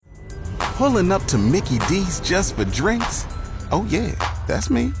Pulling up to Mickey D's just for drinks? Oh yeah,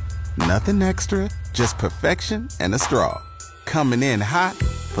 that's me. Nothing extra, just perfection and a straw. Coming in hot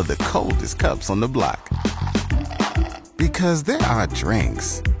for the coldest cups on the block. Because there are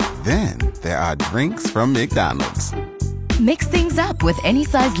drinks. Then there are drinks from McDonald's. Mix things up with any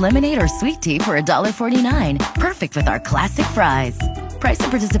size lemonade or sweet tea for $1.49. Perfect with our classic fries. Price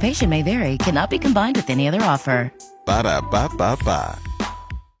and participation may vary. Cannot be combined with any other offer. Ba-da-ba-ba-ba.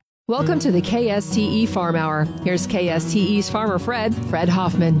 Welcome to the KSTE Farm Hour. Here's KSTE's farmer Fred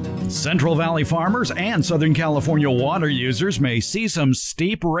Hoffman. Central Valley farmers and Southern California water users may see some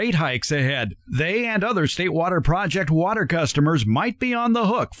steep rate hikes ahead. They and other State Water Project water customers might be on the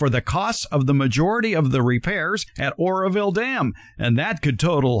hook for the costs of the majority of the repairs at Oroville Dam, and that could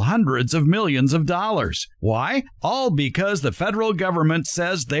total hundreds of millions of dollars. Why? All because the federal government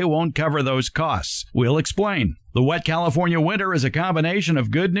says they won't cover those costs. We'll explain. The wet California winter is a combination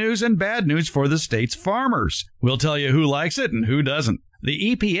of good news and bad news for the state's farmers. We'll tell you who likes it and who doesn't.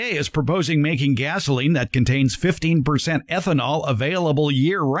 The EPA is proposing making gasoline that contains 15% ethanol available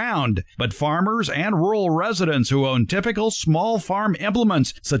year-round. But farmers and rural residents who own typical small farm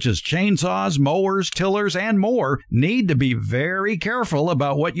implements such as chainsaws, mowers, tillers, and more need to be very careful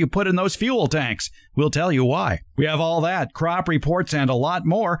about what you put in those fuel tanks. We'll tell you why. We have all that, crop reports, and a lot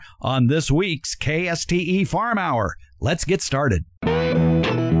more on this week's KSTE Farm Hour. Let's get started.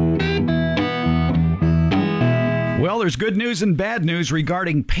 Well, there's good news and bad news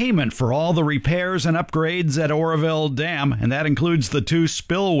regarding payment for all the repairs and upgrades at Oroville Dam, and that includes the two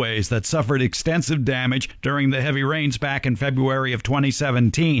spillways that suffered extensive damage during the heavy rains back in February of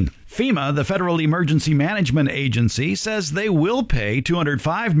 2017. FEMA, the Federal Emergency Management Agency, says they will pay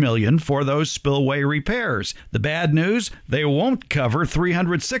 $205 million for those spillway repairs. The bad news, they won't cover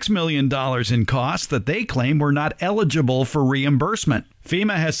 $306 million in costs that they claim were not eligible for reimbursement.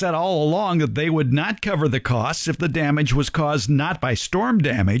 FEMA has said all along that they would not cover the costs if the damage was caused not by storm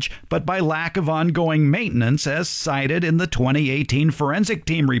damage, but by lack of ongoing maintenance, as cited in the 2018 forensic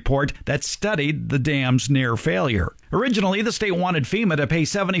team report that studied the dam's near failure. Originally, the state wanted FEMA to pay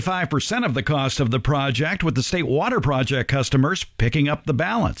 75% of the cost of the project, with the State Water Project customers picking up the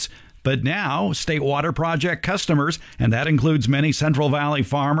balance. But now, State Water Project customers, and that includes many Central Valley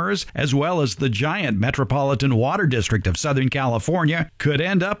farmers, as well as the giant Metropolitan Water District of Southern California, could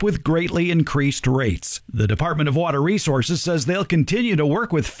end up with greatly increased rates. The Department of Water Resources says they'll continue to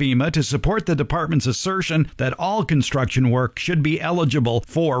work with FEMA to support the department's assertion that all construction work should be eligible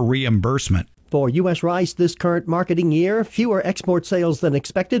for reimbursement. For U.S. rice this current marketing year, fewer export sales than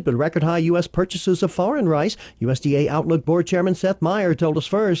expected, but record high U.S. purchases of foreign rice. USDA Outlook Board Chairman Seth Meyer told us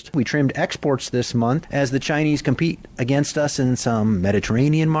first. We trimmed exports this month as the Chinese compete against us in some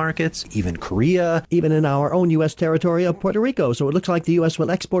Mediterranean markets, even Korea. Even in our own U.S. territory of Puerto Rico. So it looks like the U.S. will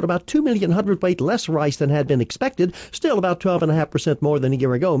export about 2 million hundredweight less rice than had been expected, still about 12.5% more than a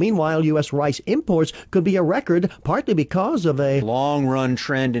year ago. Meanwhile, U.S. rice imports could be a record, partly because of a long-run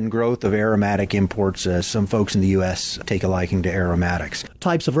trend in growth of aromatic imports, as some folks in the U.S. take a liking to aromatics.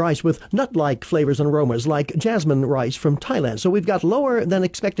 Types of rice with nut-like flavors and aromas, like jasmine rice from Thailand. So we've got lower than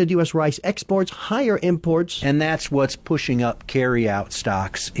expected U.S. rice exports, higher imports. And that's what's pushing up carry-out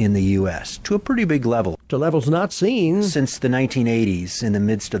stocks in the U.S. to a pretty big level. To levels not seen since the 1980s, in the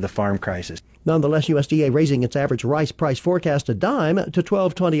midst of the farm crisis. Nonetheless, USDA raising its average rice price forecast a dime to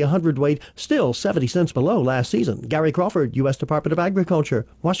 $12.20 a hundredweight, still 70 cents below last season. Gary Crawford, U.S. Department of Agriculture,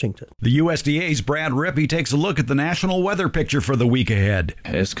 Washington. The USDA's Brad Rippey takes a look at the national weather picture for the week ahead.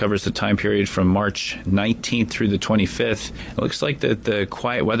 This covers the time period from March 19th through the 25th. It looks like that the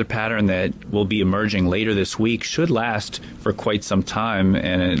quiet weather pattern that will be emerging later this week should last for quite some time,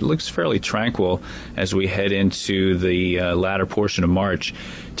 and it looks fairly tranquil as we head into the latter portion of March.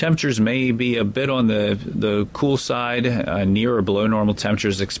 Temperatures may be a bit on the cool side, near or below normal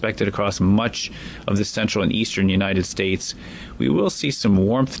temperatures expected across much of the central and eastern United States. We will see some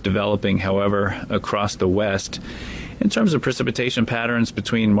warmth developing, however, across the west. In terms of precipitation patterns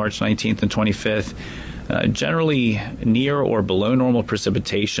between March 19th and 25th, generally near or below normal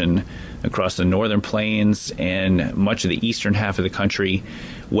precipitation across the northern plains and much of the eastern half of the country.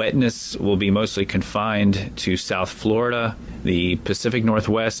 Wetness will be mostly confined to South Florida, the Pacific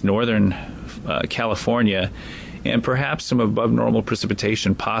Northwest, northern California, and perhaps some above normal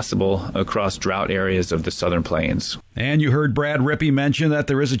precipitation possible across drought areas of the southern plains. And you heard Brad Rippey mention that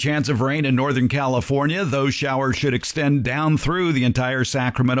there is a chance of rain in Northern California. Those showers should extend down through the entire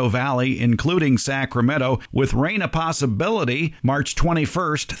Sacramento Valley, including Sacramento, with rain a possibility March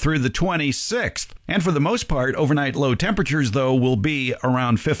 21st through the 26th. And for the most part, overnight low temperatures, though, will be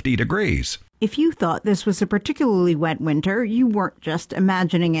around 50 degrees. If you thought this was a particularly wet winter, you weren't just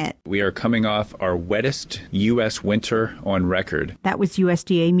imagining it. We are coming off our wettest U.S. winter on record. That was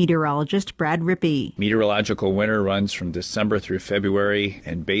USDA meteorologist Brad Rippey. Meteorological winter runs from December through February,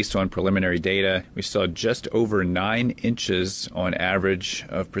 and based on preliminary data, we saw just over 9 inches on average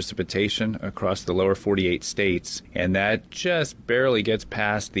of precipitation across the lower 48 states, and that just barely gets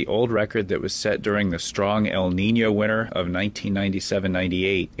past the old record that was set during the strong El Nino winter of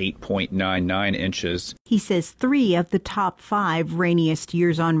 1997-98, 8.99 inches. He says 3 of the top 5 rainiest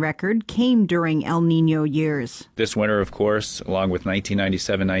years on record came during El Nino years. This winter, of course, along with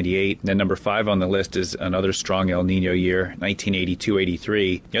 1997-98. Then number 5 on the list is another strong El Nino year,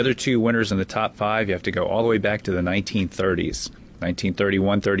 1982-83. The other 2 winters in the top 5, you have to go all the way back to the 1930s.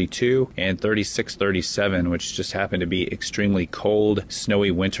 1931-32 and 36-37, which just happened to be extremely cold, snowy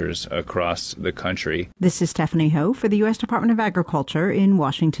winters across the country. This is Stephanie Ho for the U.S. Department of Agriculture in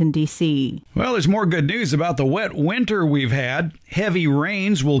Washington, D.C. Well, there's more good news about the wet winter we've had. Heavy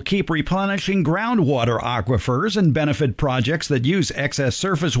rains will keep replenishing groundwater aquifers and benefit projects that use excess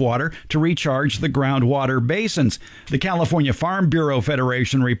surface water to recharge the groundwater basins. The California Farm Bureau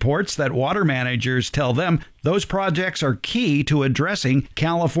Federation reports that water managers tell them those projects are key to addressing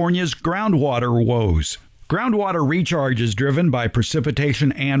California's groundwater woes. Groundwater recharge is driven by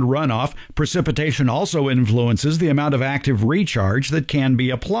precipitation and runoff. Precipitation also influences the amount of active recharge that can be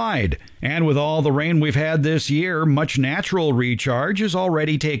applied. And with all the rain we've had this year, much natural recharge is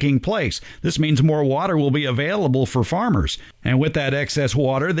already taking place. This means more water will be available for farmers. And with that excess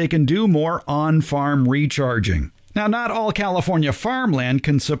water, they can do more on-farm recharging. Now, not all California farmland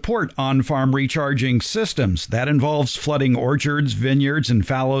can support on-farm recharging systems. That involves flooding orchards, vineyards, and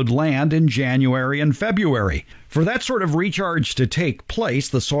fallowed land in January and February. For that sort of recharge to take place,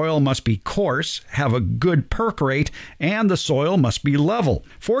 the soil must be coarse, have a good perk rate, and the soil must be level.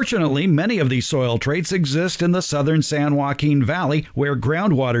 Fortunately, many of these soil traits exist in the southern San Joaquin Valley, where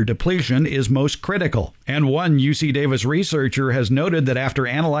groundwater depletion is most critical. And one UC Davis researcher has noted that after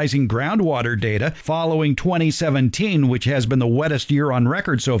analyzing groundwater data following 2017, which has been the wettest year on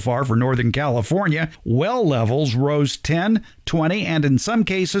record so far for Northern California, well levels rose 10, 20, and in some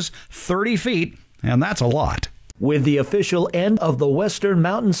cases 30 feet, and that's a lot. With the official end of the Western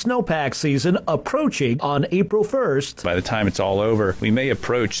Mountain Snowpack season approaching on April 1st. By the time it's all over, we may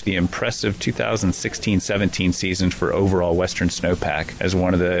approach the impressive 2016-17 season for overall Western Snowpack as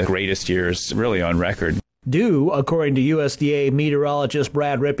one of the greatest years really on record. Due, according to USDA meteorologist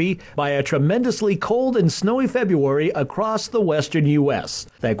Brad Rippey, by a tremendously cold and snowy February across the western U.S.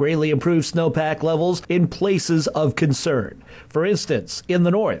 that greatly improved snowpack levels in places of concern. For instance, in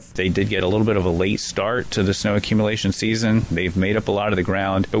the north. They did get a little bit of a late start to the snow accumulation season. They've made up a lot of the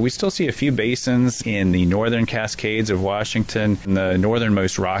ground, but we still see a few basins in the northern Cascades of Washington and the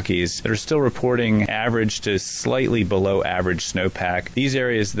northernmost Rockies that are still reporting average to slightly below average snowpack. These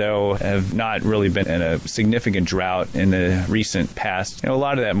areas, though, have not really been in a significant drought in the recent past. A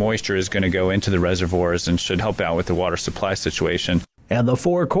lot of that moisture is going to go into the reservoirs and should help out with the water supply situation. And the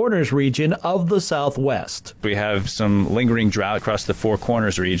Four Corners region of the Southwest. We have some lingering drought across the Four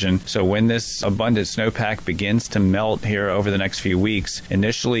Corners region. So when this abundant snowpack begins to melt here over the next few weeks,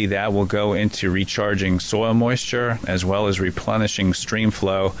 initially that will go into recharging soil moisture as well as replenishing stream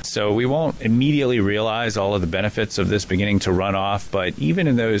flow. So we won't immediately realize all of the benefits of this beginning to run off, but even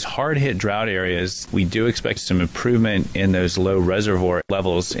in those hard-hit drought areas, we do expect some improvement in those low reservoir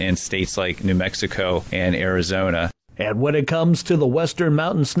levels in states like New Mexico and Arizona. And when it comes to the Western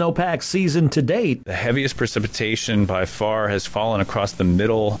Mountain Snowpack season to date, the heaviest precipitation by far has fallen across the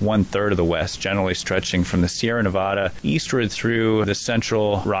middle one-third of the West, generally stretching from the Sierra Nevada eastward through the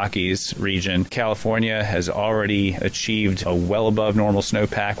central Rockies region. California has already achieved a well above normal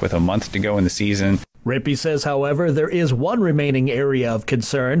snowpack with a month to go in the season. Rippey says, however, there is one remaining area of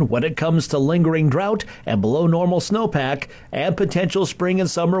concern when it comes to lingering drought and below normal snowpack and potential spring and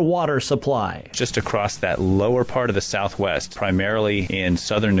summer water supply. Just across that lower part of the Southwest, primarily in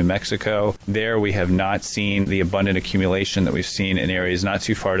southern New Mexico, there we have not seen the abundant accumulation that we've seen in areas not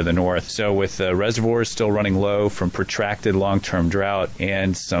too far to the north. So with the reservoirs still running low from protracted long-term drought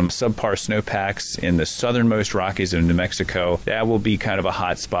and some subpar snowpacks in the southernmost Rockies of New Mexico, that will be kind of a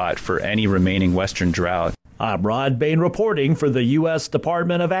hot spot for any remaining western drought. I'm Rod Bain reporting for the U.S.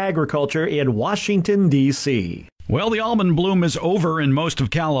 Department of Agriculture in Washington, D.C. Well, the almond bloom is over in most of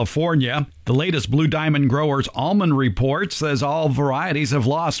California. The latest Blue Diamond Growers almond report says all varieties have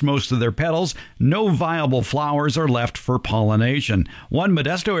lost most of their petals. No viable flowers are left for pollination. One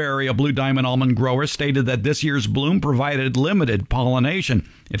Modesto area Blue Diamond almond grower stated that this year's bloom provided limited pollination.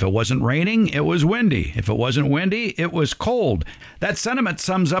 If it wasn't raining, it was windy. If it wasn't windy, it was cold. That sentiment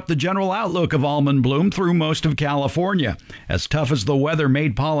sums up the general outlook of almond bloom through most of California. As tough as the weather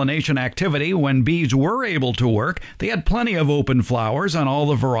made pollination activity, when bees were able to work, they had plenty of open flowers on all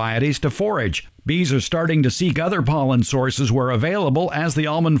the varieties to forage. Bees are starting to seek other pollen sources where available as the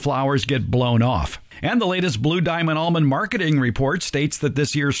almond flowers get blown off. And the latest Blue Diamond almond marketing report states that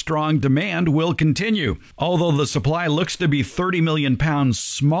this year's strong demand will continue. Although the supply looks to be 30 million pounds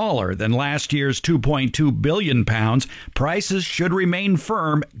smaller than last year's 2.2 billion pounds, prices should remain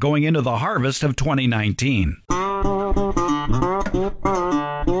firm going into the harvest of 2019.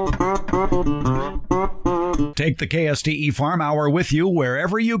 Take the KSTE Farm Hour with you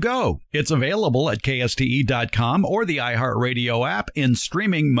wherever you go. It's available at KSTE.com or the iHeartRadio app in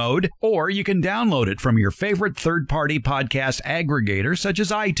streaming mode, or you can download it from your favorite third-party podcast aggregator such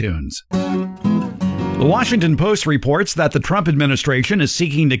as iTunes. The Washington Post reports that the Trump administration is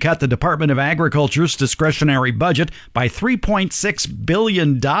seeking to cut the Department of Agriculture's discretionary budget by $3.6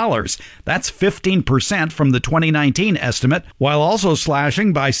 billion. That's 15% from the 2019 estimate, while also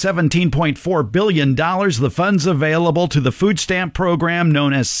slashing by $17.4 billion the funds available to the food stamp program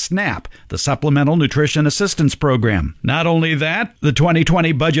known as SNAP, the Supplemental Nutrition Assistance Program. Not only that, the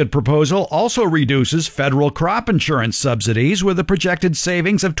 2020 budget proposal also reduces federal crop insurance subsidies with a projected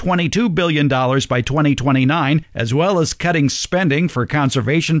savings of $22 billion by 2029, as well as cutting spending for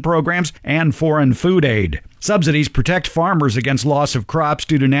conservation programs and foreign food aid. Subsidies protect farmers against loss of crops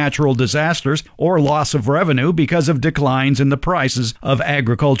due to natural disasters or loss of revenue because of declines in the prices of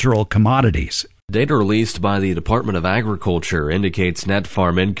agricultural commodities. Data released by the Department of Agriculture indicates net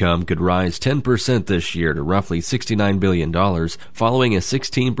farm income could rise 10% this year to roughly $69 billion, following a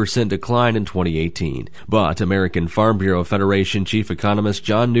 16% decline in 2018. But American Farm Bureau Federation Chief Economist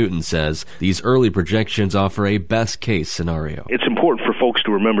John Newton says these early projections offer a best-case scenario. It's important for folks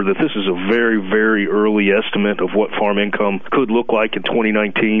to remember that this is a very, very early estimate of what farm income could look like in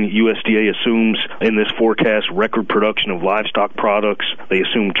 2019. USDA assumes in this forecast record production of livestock products. They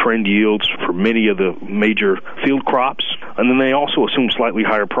assume trend yields for many of the major field crops, and then they also assume slightly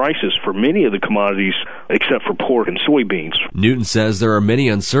higher prices for many of the commodities except for pork and soybeans. Newton says there are many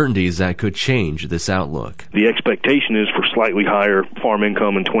uncertainties that could change this outlook. The expectation is for slightly higher farm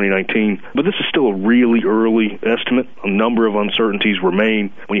income in 2019, but this is still a really early estimate. A number of uncertainties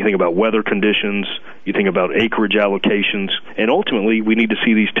remain when you think about weather conditions, you think about acreage allocations, and ultimately we need to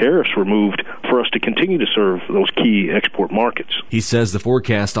see these tariffs removed for us to continue to serve those key export markets. He says the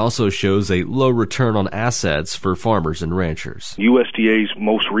forecast also shows a low return on assets for farmers and ranchers. USDA's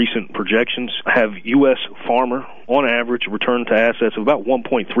most recent projections have U.S. farmer, on average, return to assets of about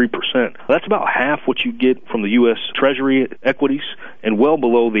 1.3%. That's about half what you get from the U.S. Treasury equities and well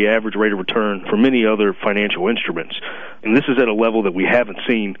below the average rate of return for many other financial instruments. And this is at a level that we haven't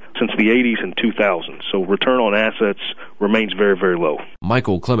seen since the 80s and 2000s. So return on assets remains very, very low.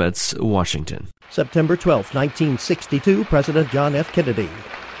 Michael Clements, Washington. September 12, 1962, President John F. Kennedy.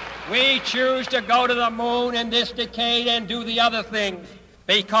 We choose to go to the moon in this decade and do the other things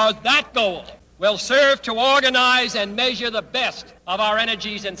because that goal will serve to organize and measure the best of our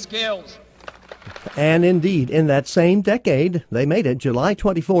energies and skills. And indeed, in that same decade, they made it July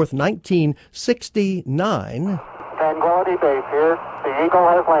 24th, 1969. Tranquility Base here. The Eagle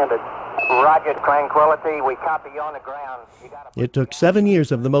has landed. Roger, Tranquility. We copy on the ground. It took 7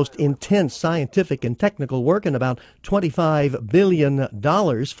 years of the most intense scientific and technical work and about $25 billion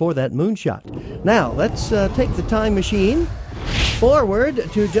for that moonshot. Now, let's take the time machine forward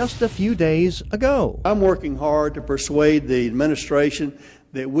to just a few days ago. I'm working hard to persuade the administration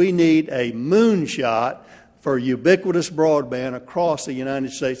that we need a moonshot for ubiquitous broadband across the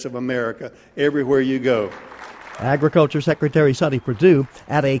United States of America, everywhere you go. Agriculture Secretary Sonny Perdue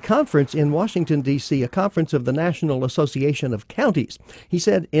at a conference in Washington, D.C., a conference of the National Association of Counties. He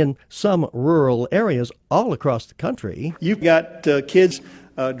said in some rural areas all across the country, you've got kids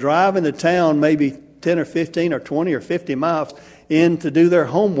driving to town maybe 10 or 15 or 20 or 50 miles in to do their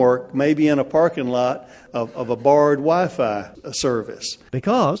homework, maybe in a parking lot of a barred Wi-Fi service.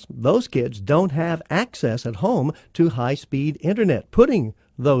 Because those kids don't have access at home to high-speed internet, putting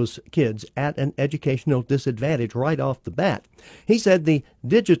those kids at an educational disadvantage right off the bat. He said the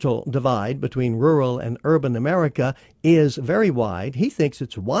digital divide between rural and urban America is very wide. He thinks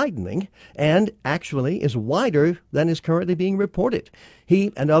it's widening and actually is wider than is currently being reported.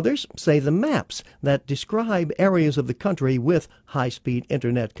 He and others say the maps that describe areas of the country with high-speed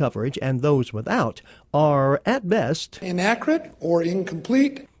internet coverage and those without are, at best, inaccurate or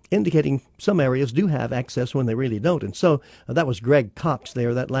incomplete, indicating some areas do have access when they really don't. And so that was Greg Cox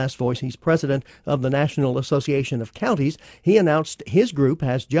there, that last voice. He's president of the National Association of Counties. He announced his group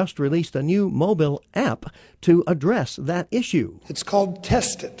has just released a new mobile app to address that issue. It's called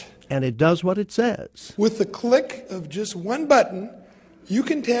Test It. And it does what it says. With the click of just one button, you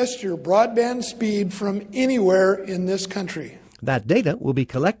can test your broadband speed from anywhere in this country. That data will be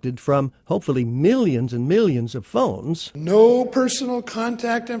collected from, hopefully, millions and millions of phones. No personal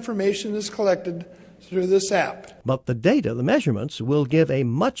contact information is collected through this app. But the data, the measurements, will give a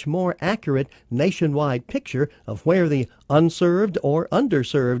much more accurate nationwide picture of where the unserved or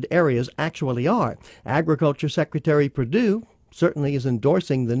underserved areas actually are. Agriculture Secretary Perdue certainly is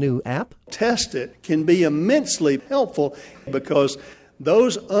endorsing the new app. Test It can be immensely helpful because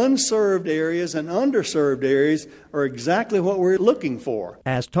those unserved areas and underserved areas are exactly what we're looking for.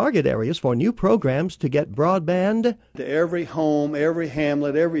 As target areas for new programs to get broadband to every home, every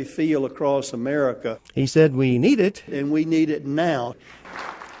hamlet, every field across America. He said we need it. And we need it now.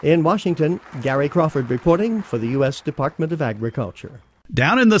 In Washington, Gary Crawford reporting for the U.S. Department of Agriculture.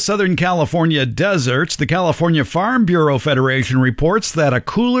 Down in the Southern California deserts, the California Farm Bureau Federation reports that a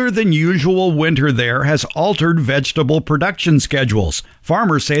cooler than usual winter there has altered vegetable production schedules.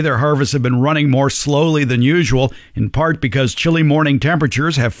 Farmers say their harvests have been running more slowly than usual, in part because chilly morning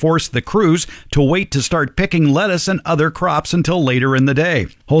temperatures have forced the crews to wait to start picking lettuce and other crops until later in the day.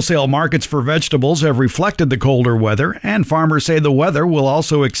 Wholesale markets for vegetables have reflected the colder weather, and farmers say the weather will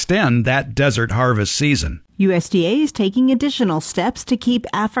also extend that desert harvest season. USDA is taking additional steps to keep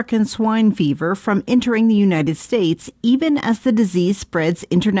African swine fever from entering the United States, even as the disease spreads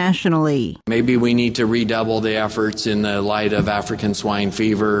internationally. Maybe we need to redouble the efforts in the light of African swine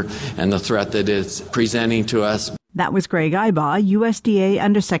fever and the threat that it's presenting to us. That was Greg Ibaugh, USDA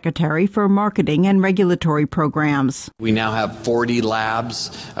Undersecretary for Marketing and Regulatory Programs. We now have 40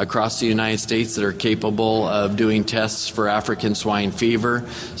 labs across the United States that are capable of doing tests for African swine fever.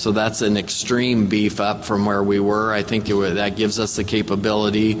 So that's an extreme beef up from where we were. I think that gives us the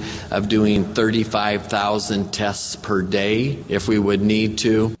capability of doing 35,000 tests per day if we would need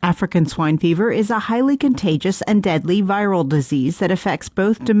to. African swine fever is a highly contagious and deadly viral disease that affects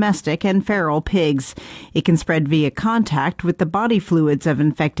both domestic and feral pigs. It can spread via contact with the body fluids of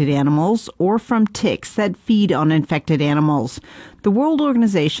infected animals or from ticks that feed on infected animals. The World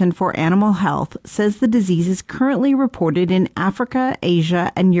Organization for Animal Health says the disease is currently reported in Africa,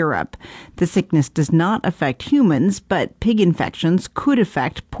 Asia, and Europe. The sickness does not affect humans, but pig infections could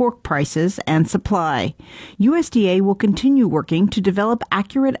affect pork prices and supply. USDA will continue working to develop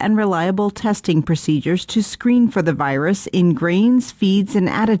accurate and reliable testing procedures to screen for the virus in grains, feeds, and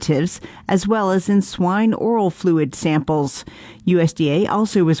additives, as well as in swine oral fluid samples. USDA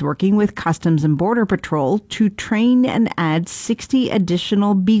also is working with Customs and Border Patrol to train and add 60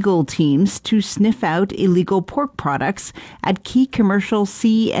 additional Beagle teams to sniff out illegal pork products at key commercial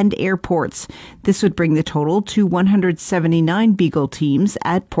sea and airports. This would bring the total to 179 Beagle teams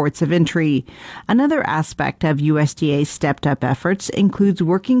at ports of entry. Another aspect of USDA's stepped-up efforts includes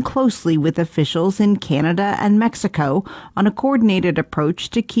working closely with officials in Canada and Mexico on a coordinated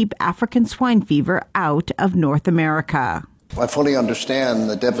approach to keep African swine fever out of North America. I fully understand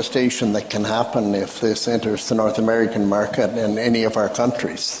the devastation that can happen if this enters the North American market in any of our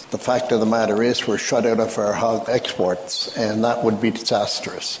countries. The fact of the matter is we're shut out of our hog exports, and that would be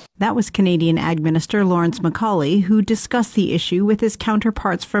disastrous. That was Canadian Ag Minister Lawrence MacAulay, who discussed the issue with his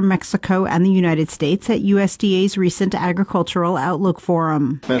counterparts from Mexico and the United States at USDA's recent Agricultural Outlook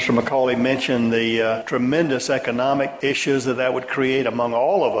Forum. Minister MacAulay mentioned the tremendous economic issues that would create among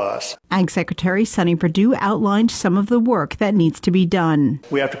all of us. Ag Secretary Sonny Perdue outlined some of the work that needs to be done.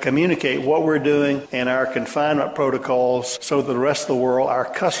 We have to communicate what we're doing and our confinement protocols so that the rest of the world, our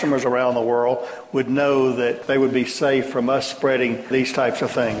customers around the world, would know that they would be safe from us spreading these types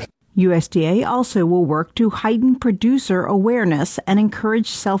of things. USDA also will work to heighten producer awareness and encourage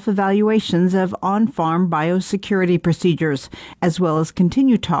self-evaluations of on-farm biosecurity procedures, as well as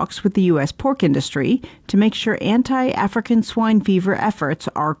continue talks with the U.S. pork industry to make sure anti-African swine fever efforts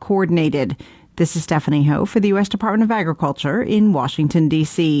are coordinated. This is Stephanie Ho for the U.S. Department of Agriculture in Washington,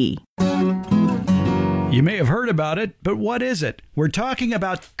 D.C. You may have heard about it, but what is it? We're talking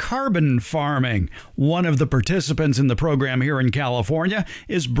about carbon farming. One of the participants in the program here in California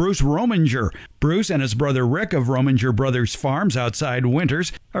is Bruce Rominger. Bruce and his brother Rick of Rominger Brothers Farms outside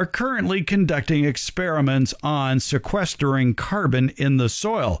Winters are currently conducting experiments on sequestering carbon in the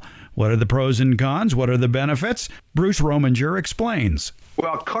soil. What are the pros and cons? What are the benefits? Bruce Rominger explains.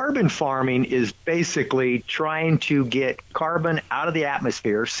 Well, carbon farming is basically trying to get carbon out of the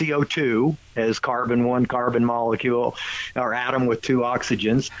atmosphere, CO2 as one carbon molecule or atom with two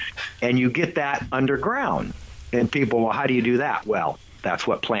oxygens, and you get that underground. And people, well, how do you do that? Well, that's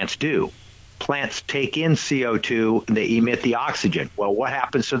what plants do. Plants take in CO2 and they emit the oxygen. Well, what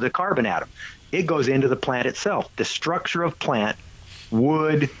happens to the carbon atom? It goes into the plant itself. The structure of plant,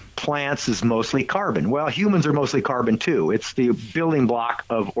 wood, plants is mostly carbon. Well, humans are mostly carbon too. It's the building block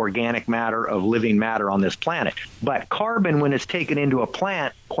of organic matter, of living matter on this planet. But carbon, when it's taken into a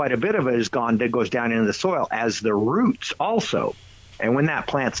plant, quite a bit of it goes down into the soil as the roots also. And when that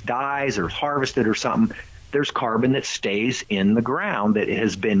plant dies or harvested or something, there's carbon that stays in the ground that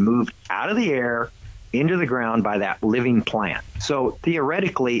has been moved out of the air into the ground by that living plant. So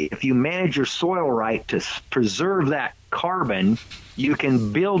theoretically, if you manage your soil right to preserve that carbon, you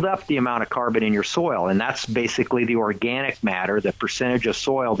can build up the amount of carbon in your soil. And that's basically the organic matter. The percentage of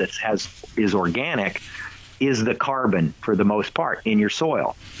soil that is organic is the carbon for the most part in your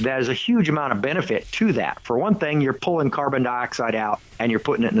soil. There's a huge amount of benefit to that. For one thing, you're pulling carbon dioxide out and you're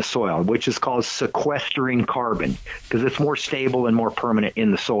putting it in the soil, which is called sequestering carbon because it's more stable and more permanent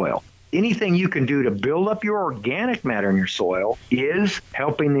in the soil. Anything you can do to build up your organic matter in your soil is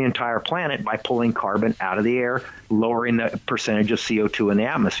helping the entire planet by pulling carbon out of the air, lowering the percentage of CO2 in the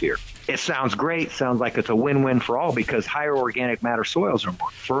atmosphere. It sounds great, sounds like it's a win-win for all because higher organic matter soils are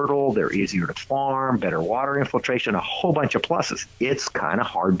more fertile, they're easier to farm, better water infiltration, a whole bunch of pluses. It's kind of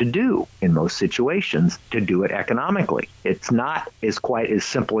hard to do in most situations to do it economically. It's not quite as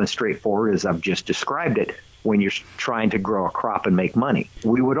simple and straightforward as I've just described it. When you're trying to grow a crop and make money.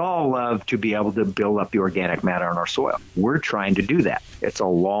 We would all love to be able to build up the organic matter in our soil. We're trying to do that. It's a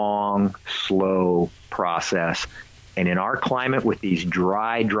long, slow process. And in our climate with these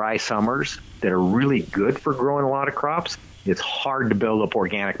dry summers that are really good for growing a lot of crops, it's hard to build up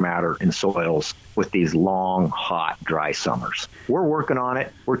organic matter in soils with these long, hot, dry summers. We're working on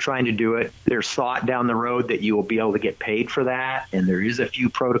it. We're trying to do it. There's thought down the road that you will be able to get paid for that. And there is a few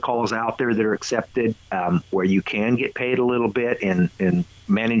protocols out there that are accepted where you can get paid a little bit in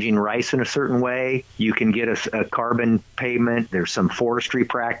managing rice in a certain way. You can get a carbon payment. There's some forestry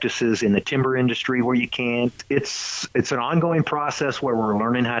practices in the timber industry where you can. It's an ongoing process where we're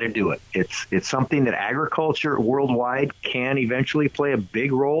learning how to do it. It's something that agriculture worldwide can eventually play a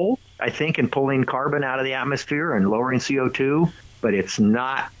big role, I think, in pulling carbon out of the atmosphere and lowering CO2, but it's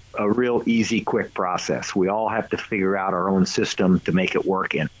not a real easy, quick process. We all have to figure out our own system to make it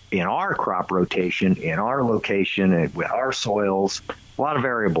work in our crop rotation, in our location, and with our soils. A lot of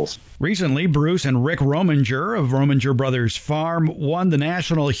variables. Recently, Bruce and Rick Rominger of Rominger Brothers Farm won the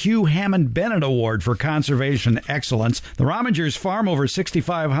National Hugh Hammond Bennett Award for Conservation Excellence. The Romingers farm over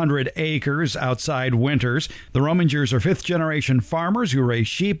 6,500 acres outside Winters. The Romingers are fifth-generation farmers who raise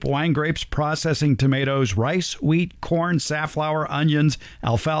sheep, wine grapes, processing tomatoes, rice, wheat, corn, safflower, onions,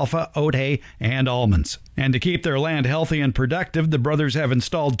 alfalfa, oat hay, and almonds. And to keep their land healthy and productive, the brothers have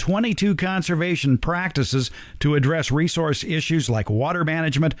installed 22 conservation practices to address resource issues like water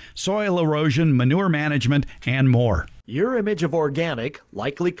management, soil erosion, manure management, and more. Your image of organic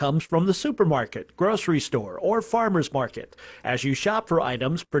likely comes from the supermarket, grocery store, or farmer's market as you shop for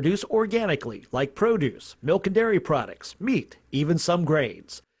items produced organically like produce, milk and dairy products, meat, even some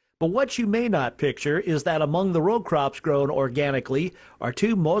grains. But what you may not picture is that among the row crops grown organically are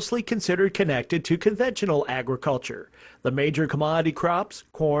two mostly considered connected to conventional agriculture, the major commodity crops,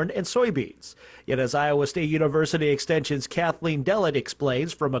 corn and soybeans. Yet as Iowa State University Extension's Kathleen Dellett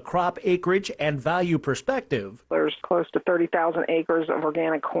explains from a crop acreage and value perspective, there's close to 30,000 acres of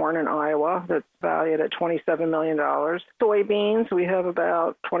organic corn in Iowa that's valued at $27 million. Soybeans, we have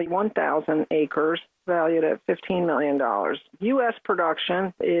about 21,000 acres valued at $15 million. U.S.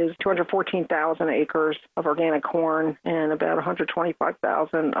 production is 214,000 acres of organic corn and about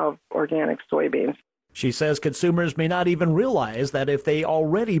 125,000 of organic soybeans. She says consumers may not even realize that if they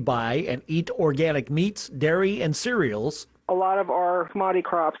already buy and eat organic meats, dairy, and cereals, a lot of our commodity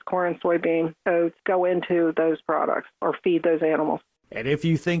crops, corn and soybean oats, go into those products or feed those animals. And if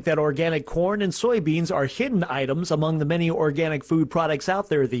you think that organic corn and soybeans are hidden items among the many organic food products out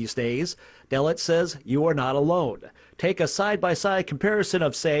there these days, Dellett says you are not alone. Take a side-by-side comparison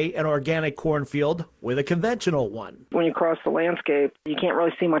of, say, an organic cornfield with a conventional one. When you cross the landscape, you can't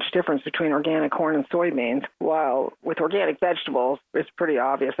really see much difference between organic corn and soybeans, while with organic vegetables, it's pretty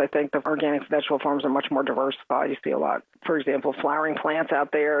obvious. I think the organic vegetable farms are much more diversified. You see a lot, for example, flowering plants out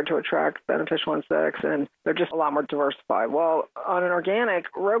there to attract beneficial insects, and they're just a lot more diversified. Well, on an organic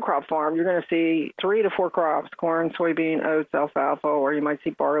row crop farm, you're going to see 3 to 4 crops: corn, soybean, oats, alfalfa, or you might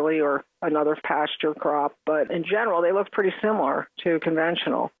see barley or another pasture crop. But in general, they look pretty similar to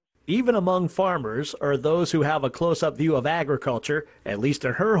conventional. Even among farmers, or those who have a close-up view of agriculture, at least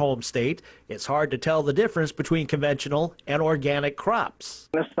in her home state, it's hard to tell the difference between conventional and organic crops.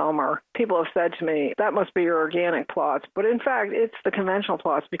 This summer, people have said to me, that must be your organic plots. But in fact, it's the conventional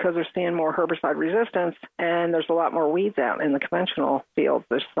plots because they're seeing more herbicide resistance, and there's a lot more weeds out in the conventional fields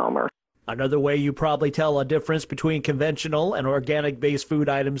this summer. Another way you probably tell a difference between conventional and organic-based food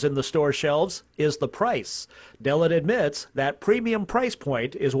items in the store shelves is the price. Dellett admits that premium price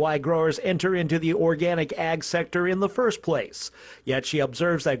point is why growers enter into the organic ag sector in the first place. Yet she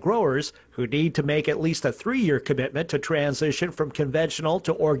observes that growers who need to make at least a 3-year commitment to transition from conventional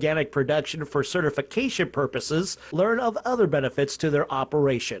to organic production for certification purposes learn of other benefits to their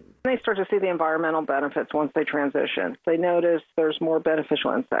operation. They start to see the environmental benefits once they transition. They notice there's more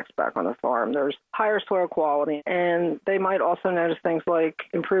beneficial insects back on the farm. There's higher soil quality, and they might also notice things like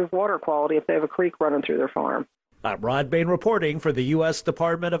improved water quality if they have a creek running through their farm. I'm Rod Bain reporting for the U.S.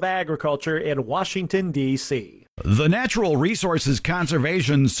 Department of Agriculture in Washington, D.C. The Natural Resources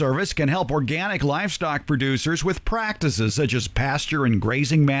Conservation Service can help organic livestock producers with practices such as pasture and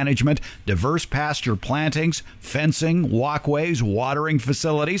grazing management, diverse pasture plantings, fencing, walkways, watering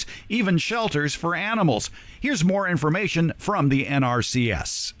facilities, even shelters for animals. Here's more information from the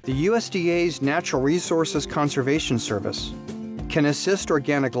NRCS. The USDA's Natural Resources Conservation Service can assist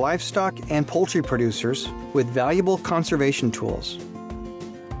organic livestock and poultry producers with valuable conservation tools.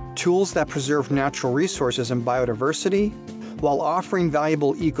 Tools that preserve natural resources and biodiversity while offering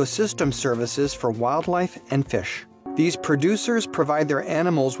valuable ecosystem services for wildlife and fish. These producers provide their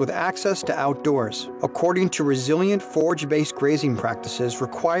animals with access to outdoors according to resilient forage-based grazing practices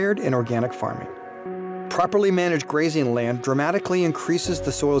required in organic farming. Properly managed grazing land dramatically increases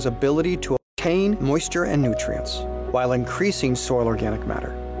the soil's ability to obtain moisture and nutrients, while increasing soil organic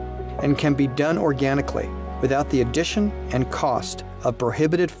matter, and can be done organically without the addition and cost of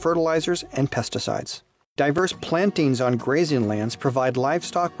prohibited fertilizers and pesticides. Diverse plantings on grazing lands provide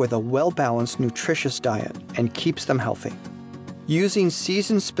livestock with a well-balanced, nutritious diet and keeps them healthy. Using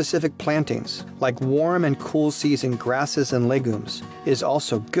season-specific plantings, like warm and cool season grasses and legumes, is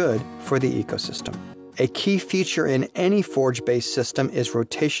also good for the ecosystem. A key feature in any forage-based system is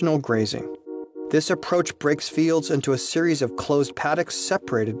rotational grazing. This approach breaks fields into a series of closed paddocks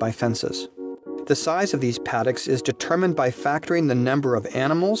separated by fences. The size of these paddocks is determined by factoring the number of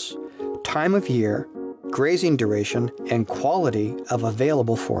animals, time of year, grazing duration, and quality of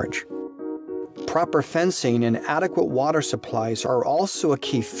available forage. Proper fencing and adequate water supplies are also a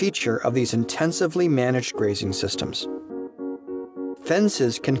key feature of these intensively managed grazing systems.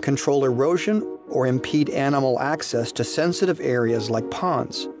 Fences can control erosion or impede animal access to sensitive areas like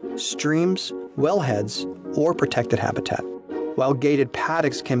ponds, streams, wellheads, or protected habitat, while gated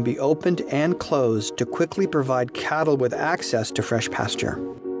paddocks can be opened and closed to quickly provide cattle with access to fresh pasture.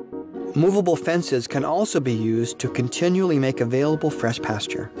 Movable fences can also be used to continually make available fresh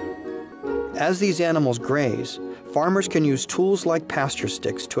pasture. As these animals graze, farmers can use tools like pasture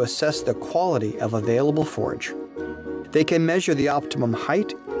sticks to assess the quality of available forage. They can measure the optimum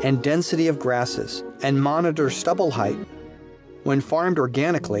height and density of grasses and monitor stubble height. When farmed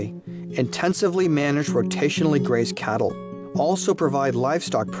organically, intensively managed rotationally grazed cattle also provide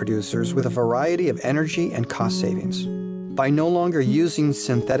livestock producers with a variety of energy and cost savings by no longer using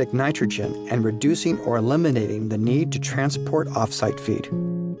synthetic nitrogen and reducing or eliminating the need to transport off-site feed.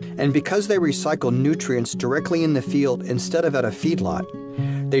 And because they recycle nutrients directly in the field instead of at a feedlot,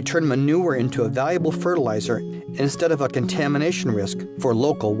 they turn manure into a valuable fertilizer instead of a contamination risk for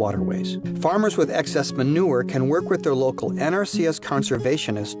local waterways. Farmers with excess manure can work with their local NRCS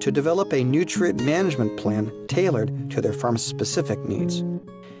conservationists to develop a nutrient management plan tailored to their farm's specific needs.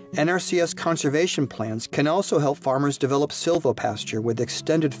 NRCS conservation plans can also help farmers develop silvopasture with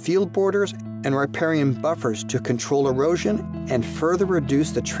extended field borders and riparian buffers to control erosion and further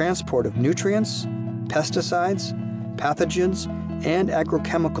reduce the transport of nutrients, pesticides, pathogens, and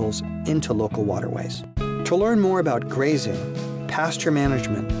agrochemicals into local waterways. To learn more about grazing, pasture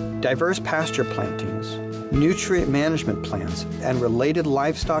management, diverse pasture plantings, nutrient management plans, and related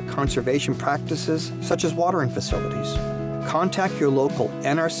livestock conservation practices such as watering facilities. Contact your local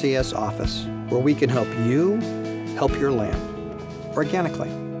NRCS office where we can help you help your land organically.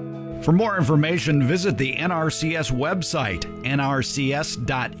 For more information, visit the NRCS website,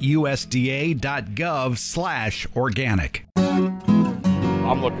 nrcs.usda.gov/organic.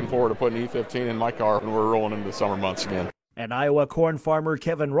 I'm looking forward to putting E15 in my car when we're rolling into the summer months again. And Iowa corn farmer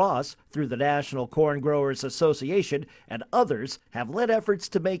Kevin Ross, through the National Corn Growers Association and others, have led efforts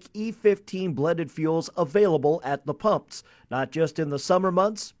to make E15 blended fuels available at the pumps, not just in the summer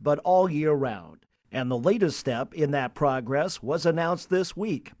months, but all year round. And the latest step in that progress was announced this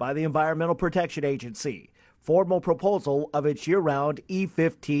week by the Environmental Protection Agency, formal proposal of its year-round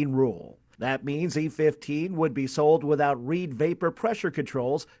E15 rule. That means E15 would be sold without Reid vapor pressure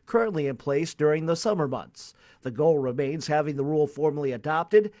controls currently in place during the summer months. The goal remains having the rule formally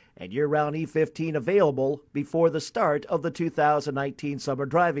adopted and year-round E15 available before the start of the 2019 summer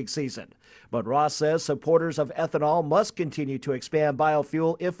driving season. But Ross says supporters of ethanol must continue to expand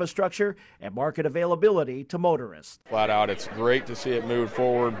biofuel infrastructure and market availability to motorists. Flat out, it's great to see it move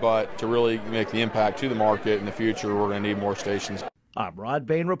forward, but to really make the impact to the market in the future, we're going to need more stations. I'm Rod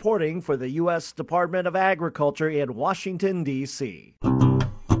Bain reporting for the U.S. Department of Agriculture in Washington, D.C.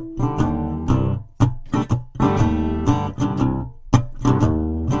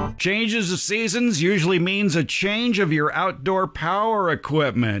 Changes of seasons usually means a change of your outdoor power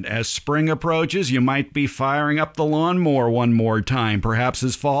equipment. As spring approaches, you might be firing up the lawnmower one more time. Perhaps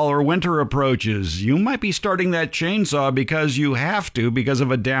as fall or winter approaches, you might be starting that chainsaw because you have to because of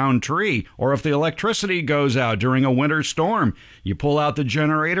a downed tree. Or if the electricity goes out during a winter storm, you pull out the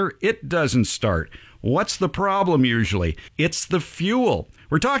generator, it doesn't start. What's the problem usually? It's the fuel.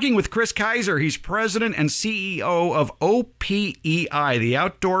 We're talking with Chris Kaiser. He's president and CEO of OPEI, the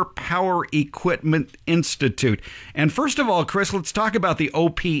Outdoor Power Equipment Institute. And first of all, Chris, let's talk about the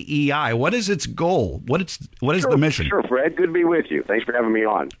OPEI. What is its goal? What is the mission? Sure, Fred. Good to be with you. Thanks for having me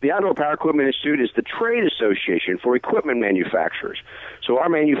on. The Outdoor Power Equipment Institute is the trade association for equipment manufacturers. So our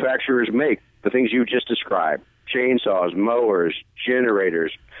manufacturers make the things you just described: chainsaws, mowers,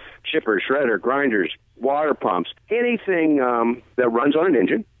 generators, chippers, shredder, grinders, water pumps, anything that runs on an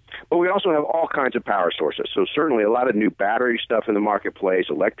engine. But we also have all kinds of power sources. So certainly a lot of new battery stuff in the marketplace,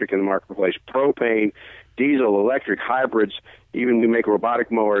 electric in the marketplace, propane, diesel, electric, hybrids. Even we make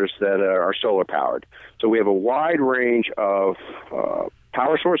robotic mowers that are solar powered. So we have a wide range of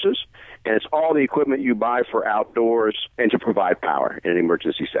power sources, and it's all the equipment you buy for outdoors and to provide power in an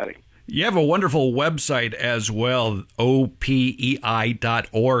emergency setting. You have a wonderful website as well, opei.org,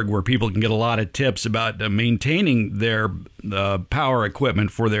 where people can get a lot of tips about maintaining their power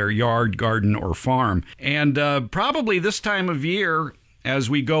equipment for their yard, garden, or farm. And probably this time of year, as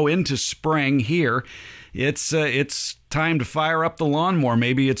we go into spring here, it's time to fire up the lawnmower.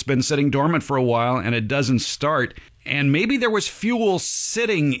 Maybe it's been sitting dormant for a while and it doesn't start. And maybe there was fuel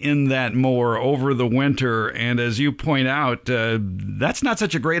sitting in that mower over the winter. And as you point out, that's not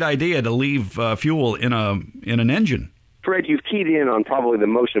such a great idea to leave fuel in an engine. Fred, you've keyed in on probably the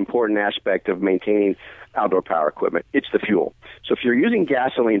most important aspect of maintaining outdoor power equipment. It's the fuel. So if you're using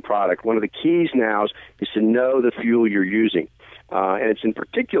gasoline product, one of the keys now is to know the fuel you're using. And it's in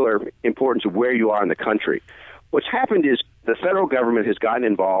particular important to where you are in the country. What's happened is the federal government has gotten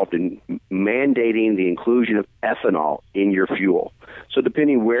involved in mandating the inclusion of ethanol in your fuel. So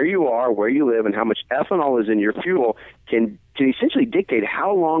depending where you are, where you live, and how much ethanol is in your fuel can essentially dictate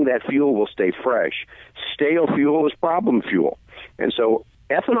how long that fuel will stay fresh. Stale fuel is problem fuel. And so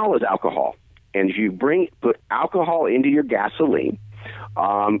ethanol is alcohol. And if you put alcohol into your gasoline,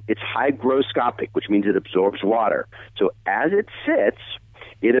 it's hygroscopic, which means it absorbs water. So as it sits,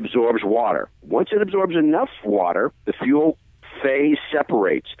 it absorbs water. Once it absorbs enough water, the fuel phase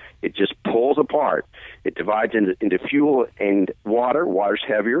separates. It just pulls apart. It divides into fuel and water. Water's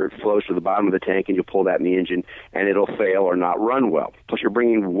heavier. It flows to the bottom of the tank, and you pull that in the engine, and it'll fail or not run well. Plus, you're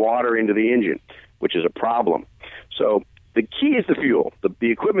bringing water into the engine, which is a problem. So the key is the fuel.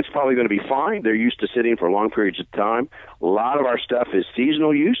 The equipment's probably going to be fine. They're used to sitting for long periods of time. A lot of our stuff is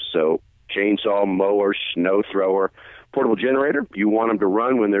seasonal use, so chainsaw, mower, snow thrower, portable generator. You want them to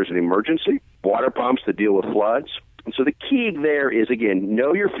run when there's an emergency. Water pumps to deal with floods. And so the key there is, again,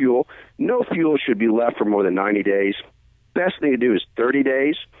 know your fuel. No fuel should be left for more than 90 days. Best thing to do is 30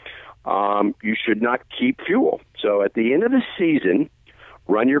 days. You should not keep fuel. So at the end of the season,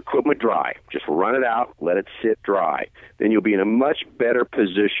 run your equipment dry. Just run it out, let it sit dry. Then you'll be in a much better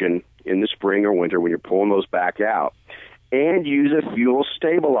position in the spring or winter when you're pulling those back out. And use a fuel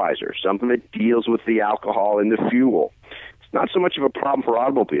stabilizer, something that deals with the alcohol in the fuel. not so much of a problem for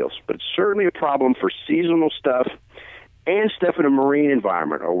automobiles, but it's certainly a problem for seasonal stuff and stuff in a marine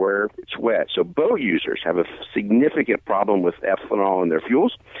environment or where it's wet. So boat users have a significant problem with ethanol in their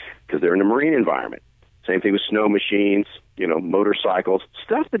fuels because they're in a marine environment. Same thing with snow machines, motorcycles,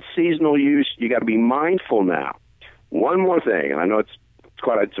 stuff that's seasonal use. You got to be mindful now. One more thing, and I know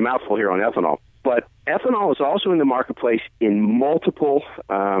it's a mouthful here on ethanol, but ethanol is also in the marketplace in multiple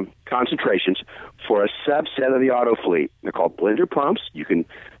concentrations for a subset of the auto fleet. They're called blender pumps. You can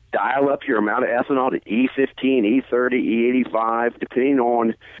dial up your amount of ethanol to E15, E30, E85, depending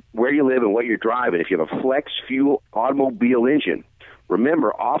on where you live and what you're driving. If you have a flex fuel automobile engine,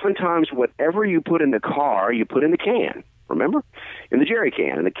 remember, oftentimes whatever you put in the car, you put in the can. Remember? In the jerry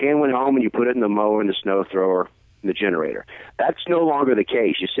can. And the can went home and you put it in the mower and the snow thrower and the generator. That's no longer the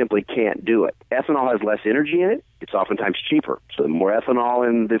case. You simply can't do it. Ethanol has less energy in it. It's oftentimes cheaper. So the more ethanol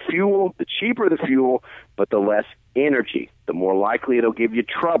in the fuel, the cheaper the fuel, but the less energy, the more likely it'll give you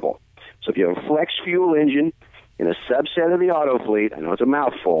trouble. So if you have a flex fuel engine in a subset of the auto fleet, I know it's a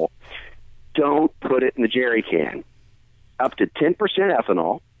mouthful, don't put it in the jerry can. Up to 10%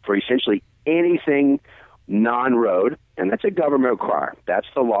 ethanol for essentially anything non-road, and that's a government requirement. That's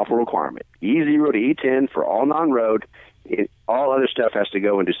the lawful requirement. E0 to E10 for all non-road. All other stuff has to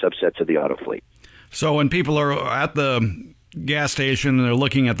go into subsets of the auto fleet. So when people are at the gas station and they're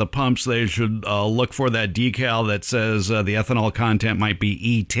looking at the pumps, they should look for that decal that says the ethanol content might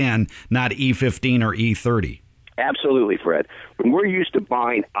be E10, not E15 or E30. Absolutely, Fred. When we're used to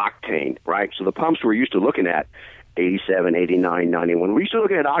buying octane, right? So the pumps we're used to looking at, 87, 89, 91, we're used to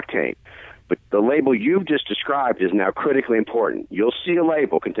looking at octane. But the label you've just described is now critically important. You'll see a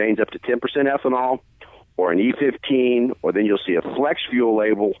label contains up to 10% ethanol or an E15, or then you'll see a flex fuel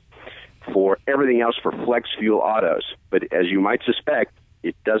label for everything else for flex fuel autos. But as you might suspect,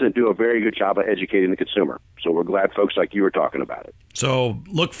 it doesn't do a very good job of educating the consumer. So we're glad folks like you are talking about it. So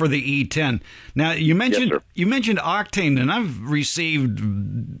look for the E10. Now, you mentioned octane, and I've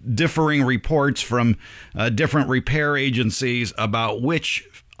received differing reports from different repair agencies about which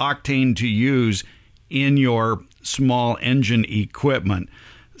octane to use in your small engine equipment.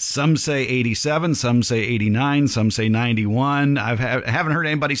 Some say 87, some say 89, some say 91. I haven't heard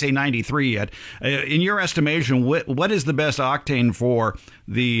anybody say 93 yet. In your estimation, what is the best octane for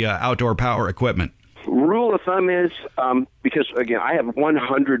the outdoor power equipment? Rule of thumb is, because, again, I have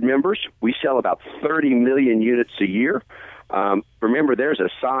 100 members. We sell about 30 million units a year. Remember, there's a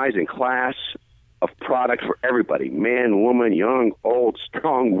size and class of product for everybody, man, woman, young, old,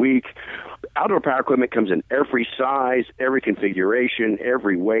 strong, weak. Outdoor power equipment comes in every size, every configuration,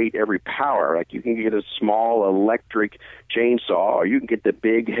 every weight, every power. Like you can get a small electric chainsaw, or you can get the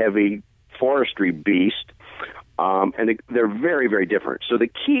big, heavy forestry beast. And they're very, very different. So the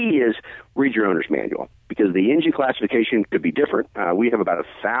key is read your owner's manual, because the engine classification could be different. We have about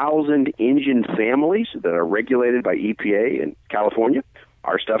 1,000 engine families that are regulated by EPA in California.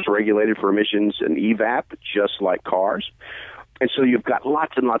 Our stuff's regulated for emissions and EVAP, just like cars. And so you've got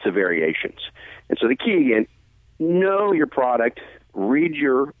lots and lots of variations. And so the key, again, know your product, read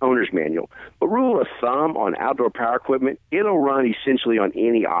your owner's manual. But rule of thumb on outdoor power equipment, it'll run essentially on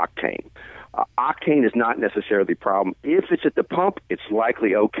any octane. Octane is not necessarily the problem. If it's at the pump, it's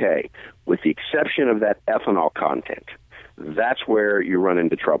likely okay, with the exception of that ethanol content. That's where you run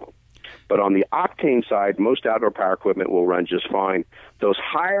into trouble. But on the octane side, most outdoor power equipment will run just fine. Those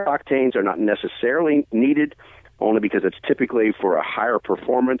higher octanes are not necessarily needed, only because it's typically for a higher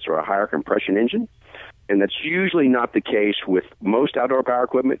performance or a higher compression engine. And that's usually not the case with most outdoor power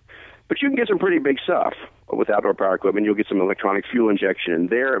equipment. But you can get some pretty big stuff with outdoor power equipment. You'll get some electronic fuel injection, and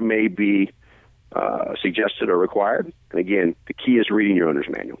there it may be suggested or required. And again, the key is reading your owner's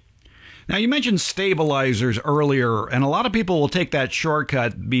manual. Now, you mentioned stabilizers earlier, and a lot of people will take that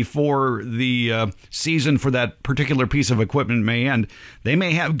shortcut before the season for that particular piece of equipment may end. They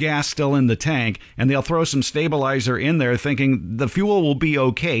may have gas still in the tank, and they'll throw some stabilizer in there thinking the fuel will be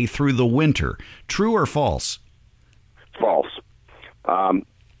okay through the winter. True or false? False.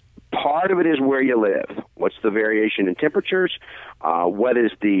 Part of it is where you live. What's the variation in temperatures? What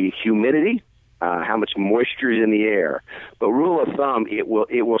is the humidity? How much moisture is in the air? But rule of thumb, it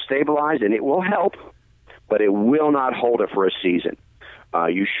will stabilize and it will help, but it will not hold it for a season.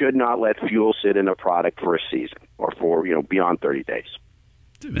 You should not let fuel sit in a product for a season or for beyond 30 days.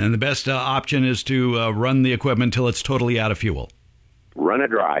 And the best option is to run the equipment until it's totally out of fuel. Run it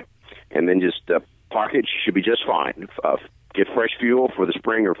dry, and then just park it. Should be just fine. Get fresh fuel for the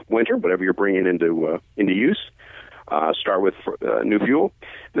spring or winter, whatever you're bringing into use. Start with new fuel.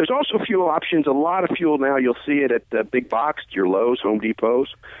 There's also fuel options. A lot of fuel now. You'll see it at big box, your Lowe's, Home Depots,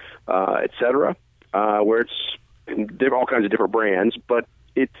 etc., where it's all kinds of different brands, but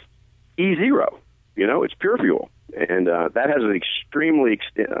it's E0. It's pure fuel. And that has an extremely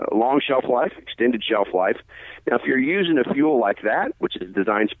long shelf life, extended shelf life. Now, if you're using a fuel like that, which is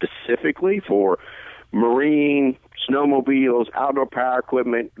designed specifically for marine, snowmobiles, outdoor power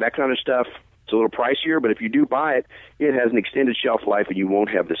equipment, that kind of stuff, it's a little pricier. But if you do buy it, it has an extended shelf life, and you won't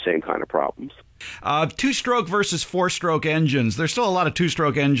have the same kind of problems. Two-stroke versus four-stroke engines. There's still a lot of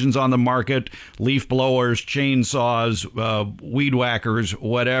two-stroke engines on the market, leaf blowers, chainsaws, weed whackers,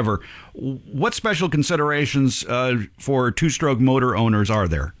 whatever. What special considerations for two-stroke motor owners are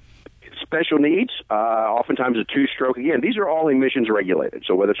there? Special needs, oftentimes a two-stroke. Again, these are all emissions regulated.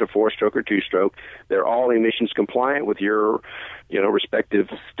 So whether it's a four-stroke or two-stroke, they're all emissions compliant with your, respective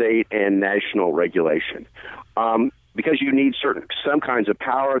state and national regulation. Because you need some kinds of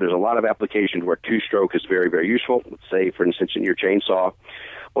power, there's a lot of applications where two-stroke is very, very useful. Let's say, for instance, in your chainsaw.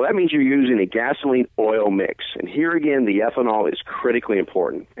 Well, that means you're using a gasoline oil mix. And here again, the ethanol is critically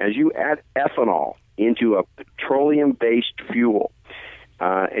important. As you add ethanol into a petroleum-based fuel,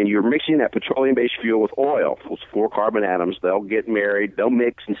 and you're mixing that petroleum-based fuel with oil, those 4 carbon atoms, they'll get married, they'll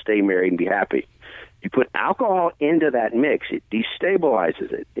mix and stay married and be happy. You put alcohol into that mix, it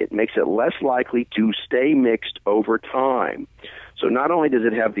destabilizes it. It makes it less likely to stay mixed over time. So not only does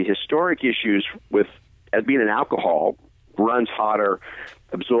it have the historic issues with, as being an alcohol, runs hotter,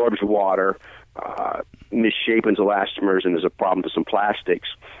 absorbs water, misshapens elastomers, and there's a problem with some plastics,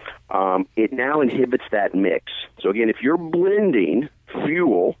 it now inhibits that mix. So again, if you're blending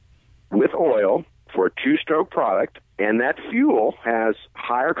fuel with oil for a two-stroke product, and that fuel has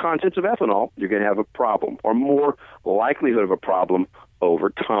higher contents of ethanol, you're going to have a problem, or more likelihood of a problem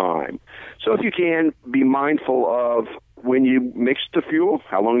over time. So if you can, be mindful of when you mix the fuel,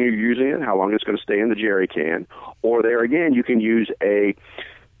 how long you're using it, how long it's going to stay in the jerry can, or there again, you can use a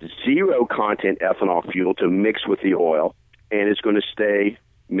zero-content ethanol fuel to mix with the oil, and it's going to stay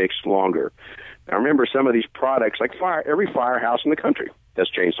mixed longer. Now remember, some of these products, like every firehouse in the country has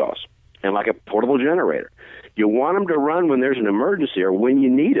chainsaws, and like a portable generator. You want them to run when there's an emergency or when you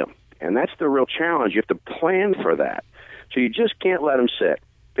need them, and that's the real challenge. You have to plan for that. So you just can't let them sit.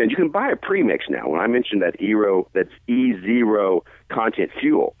 And you can buy a premix now. When I mentioned that that's E0 content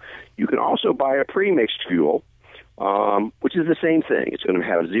fuel, you can also buy a premixed fuel, which is the same thing. It's going to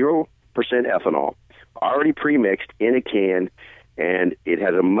have 0% ethanol, already premixed in a can, and it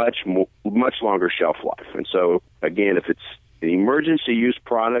has a much longer shelf life. And so, again, if it's an emergency use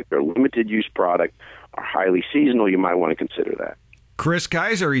product or limited use product or highly seasonal, you might want to consider that. Chris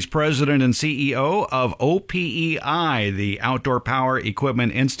Kaiser, he's president and CEO of OPEI, the Outdoor Power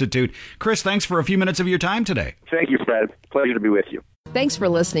Equipment Institute. Chris, thanks for a few minutes of your time today. Thank you, Fred. Pleasure to be with you. Thanks for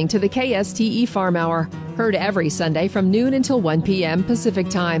listening to the KSTE Farm Hour, heard every Sunday from noon until 1 p.m. Pacific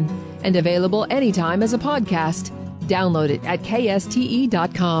Time, and available anytime as a podcast. Download it at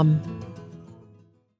kste.com.